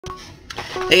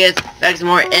Hey guys, back to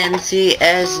more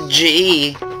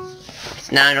MCSG.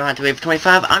 So now I don't have to wait for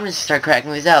 25. I'm just start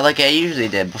cracking these out like I usually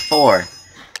did before.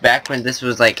 Back when this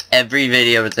was like every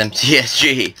video was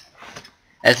MCSG.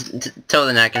 That's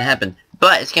totally not gonna happen.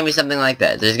 But it's gonna be something like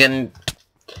that. There's gonna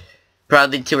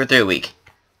probably 2 or 3 a week.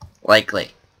 Likely.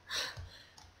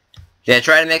 Yeah,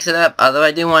 try to mix it up, although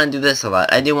I do want to do this a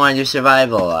lot. I do want to do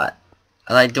survival a lot.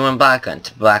 I like doing block hunt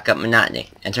to block up monotony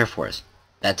and turf wars.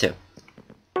 That too.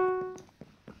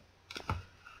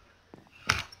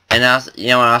 And also, you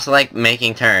know, I also like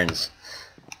making turns.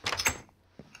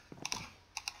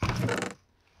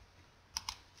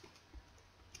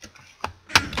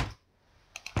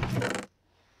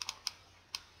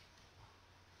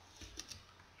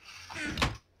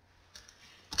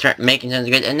 Making turns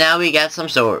good, and now we got some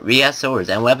swords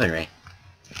and weaponry.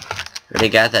 Already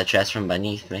got that chest from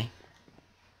beneath me.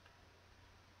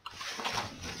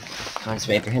 I'll just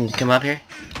wait for him to come up here.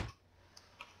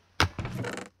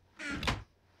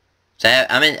 So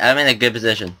I'm in a good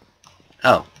position.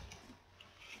 Oh.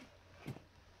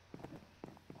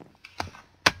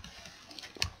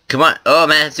 Come on. Oh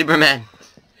man, Superman.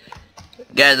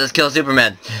 Guys, let's kill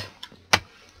Superman.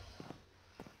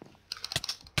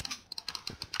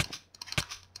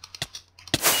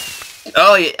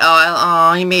 Oh, he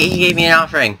gave me an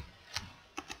offering.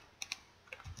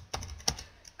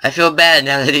 I feel bad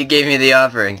now that he gave me the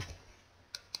offering.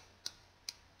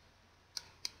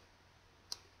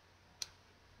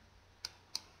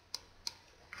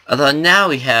 Although now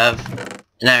we have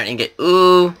an iron ingot.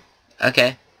 Ooh,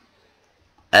 okay.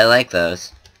 I like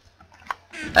those.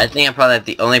 I think I'm probably like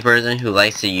the only person who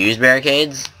likes to use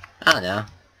barricades. I don't know.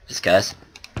 Just cuz.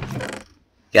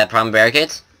 You got a problem with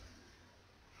barricades?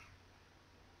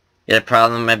 You got a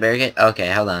problem with my barricade?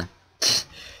 Okay, hold on.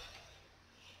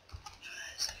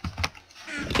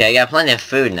 Okay, I got plenty of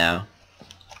food now.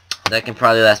 That can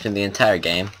probably last me the entire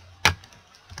game.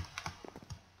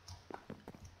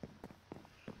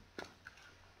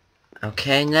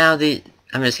 Okay, now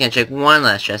I'm just gonna check one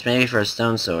last chest, maybe for a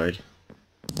stone sword.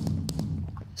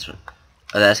 This one.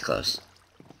 Oh, that's close.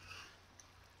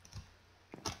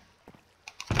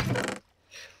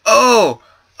 Oh!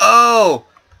 Oh!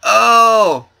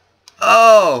 Oh!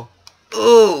 Oh!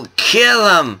 Ooh!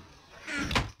 Kill him!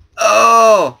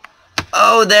 Oh!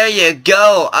 Oh, there you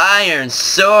go! Iron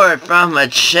sword from a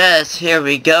chest! Here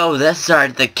we go! Let's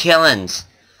start the killings!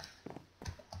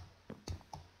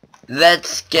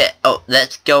 Let's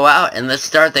go out and let's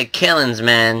start the killings,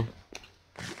 man!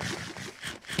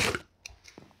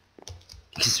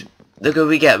 Cause look what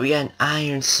we got! We got an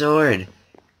iron sword!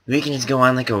 We can just go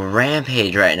on like a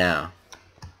rampage right now.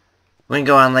 We can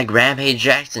go on like Rampage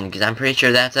Jackson, because I'm pretty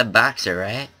sure that's a boxer,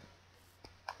 right?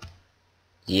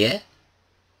 Yeah?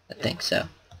 I think so.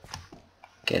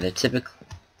 Okay, they're typical.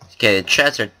 Okay, the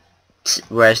chests are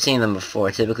where I've seen them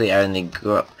before. Typically are in the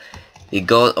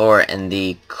gold ore and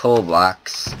the coal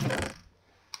blocks.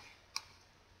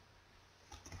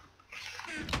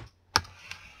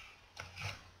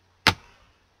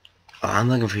 Oh, I'm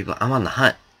looking for people. I'm on the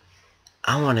hunt.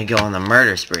 I want to go on the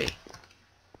murder spree.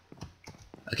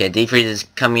 Okay, defreeze is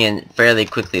coming in fairly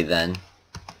quickly then.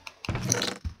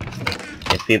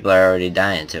 If people are already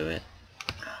dying to it.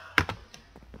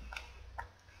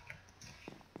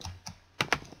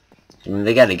 I mean,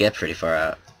 they gotta get pretty far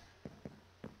out.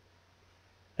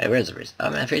 Hey, where's the freeze? Oh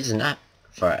man, freeze is not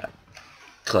far out.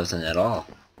 Close in at all.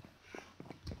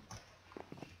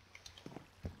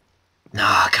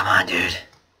 No, come on, dude.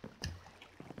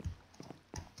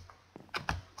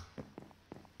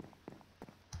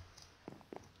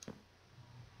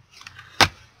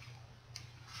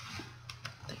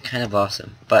 They're kind of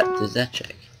awesome, but does that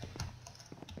check?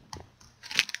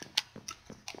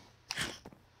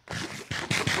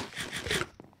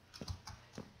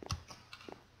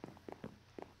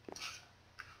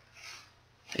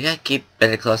 I gotta keep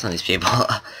better close on these people.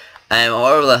 I am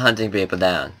horrible at hunting people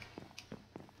down.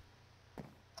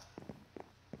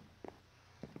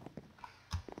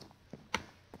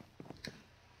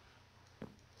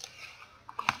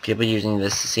 People using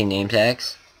this to see name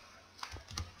tags.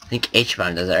 I think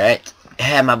H-Bomb does that, right?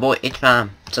 Yeah, my boy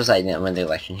H-Bomb. So sad he didn't win the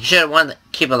election. He should have won the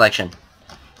keep election.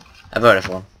 I voted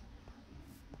for him.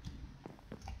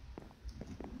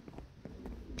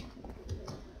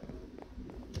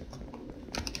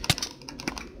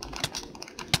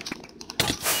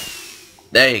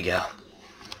 There you go.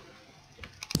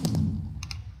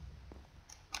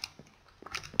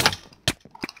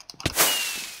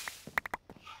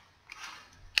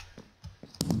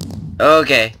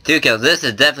 Okay, 2 kills. This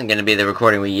is definitely going to be the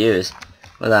recording we use.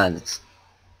 Hold on.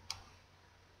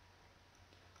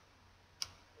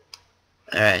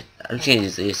 Alright. I'm just gonna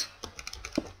use these.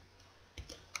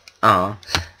 Oh.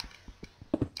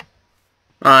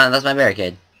 Oh, that's my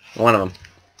barricade. One of them.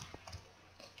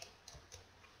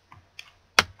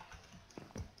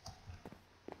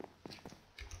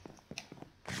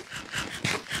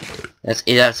 Let's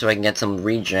eat up so I can get some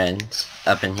regens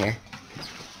up in here.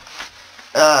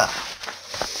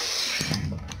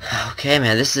 Okay,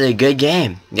 man, this is a good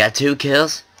game. Got 2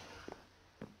 kills.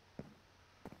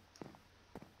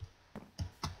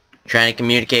 Trying to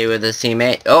communicate with his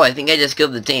teammate. Oh, I think I just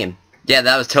killed the team. Yeah,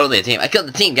 that was totally a team. I killed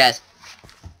the team, guys.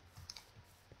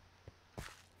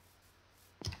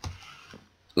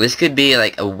 This could be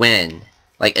like a win.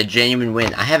 Like a genuine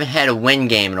win. I haven't had a win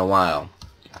game in a while.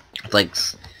 It's like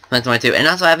 2022. And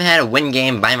also I haven't had a win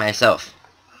game by myself.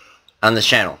 On this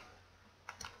channel.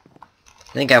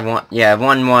 I think I've won. Yeah, I've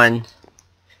won one.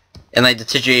 In like the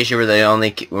situation where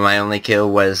my only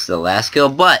kill was the last kill.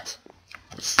 But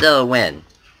it's still a win.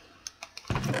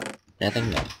 Nothing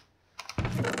no.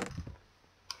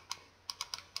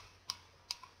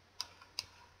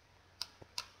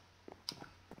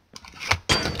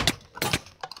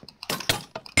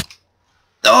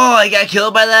 Oh, I got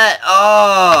killed by that?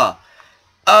 Oh!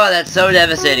 Oh, that's so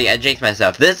devastating. I jinxed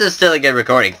myself. This is still a good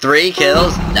recording. 3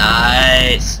 kills?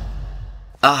 Nice!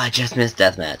 Oh, I just missed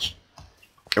deathmatch.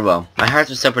 Well, my hearts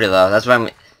were still pretty low. That's what I'm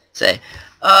gonna say.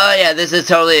 Oh, yeah, this is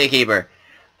totally a keeper.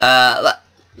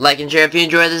 Like and share if you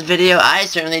enjoyed this video. I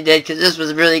certainly did, because this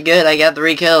was really good. I got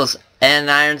 3 kills and an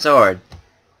iron sword.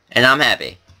 And I'm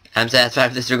happy. I'm satisfied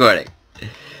with this recording.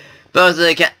 Post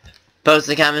in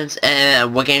the comments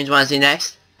and what games you want to see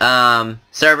next.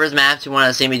 Servers, maps you want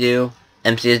to see me do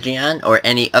MCSG on, or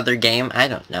any other game. I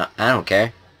don't know. I don't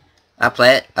care. I'll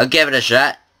play it. I'll give it a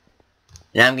shot.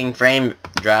 Now I'm getting frame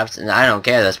drops, and I don't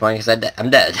care at this point, because I'm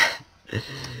dead.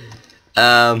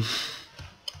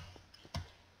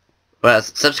 Well,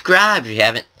 subscribe if you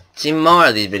haven't seen more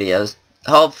of these videos.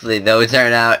 Hopefully they'll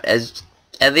turn out as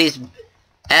at least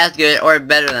as good or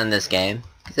better than this game.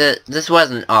 This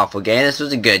wasn't an awful game. This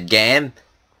was a good game.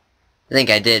 I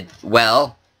think I did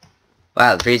well.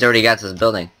 Wow, the trees already got to this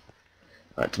building.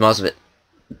 Or to most of it.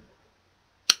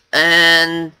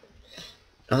 And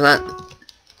hold on.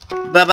 Bye-bye.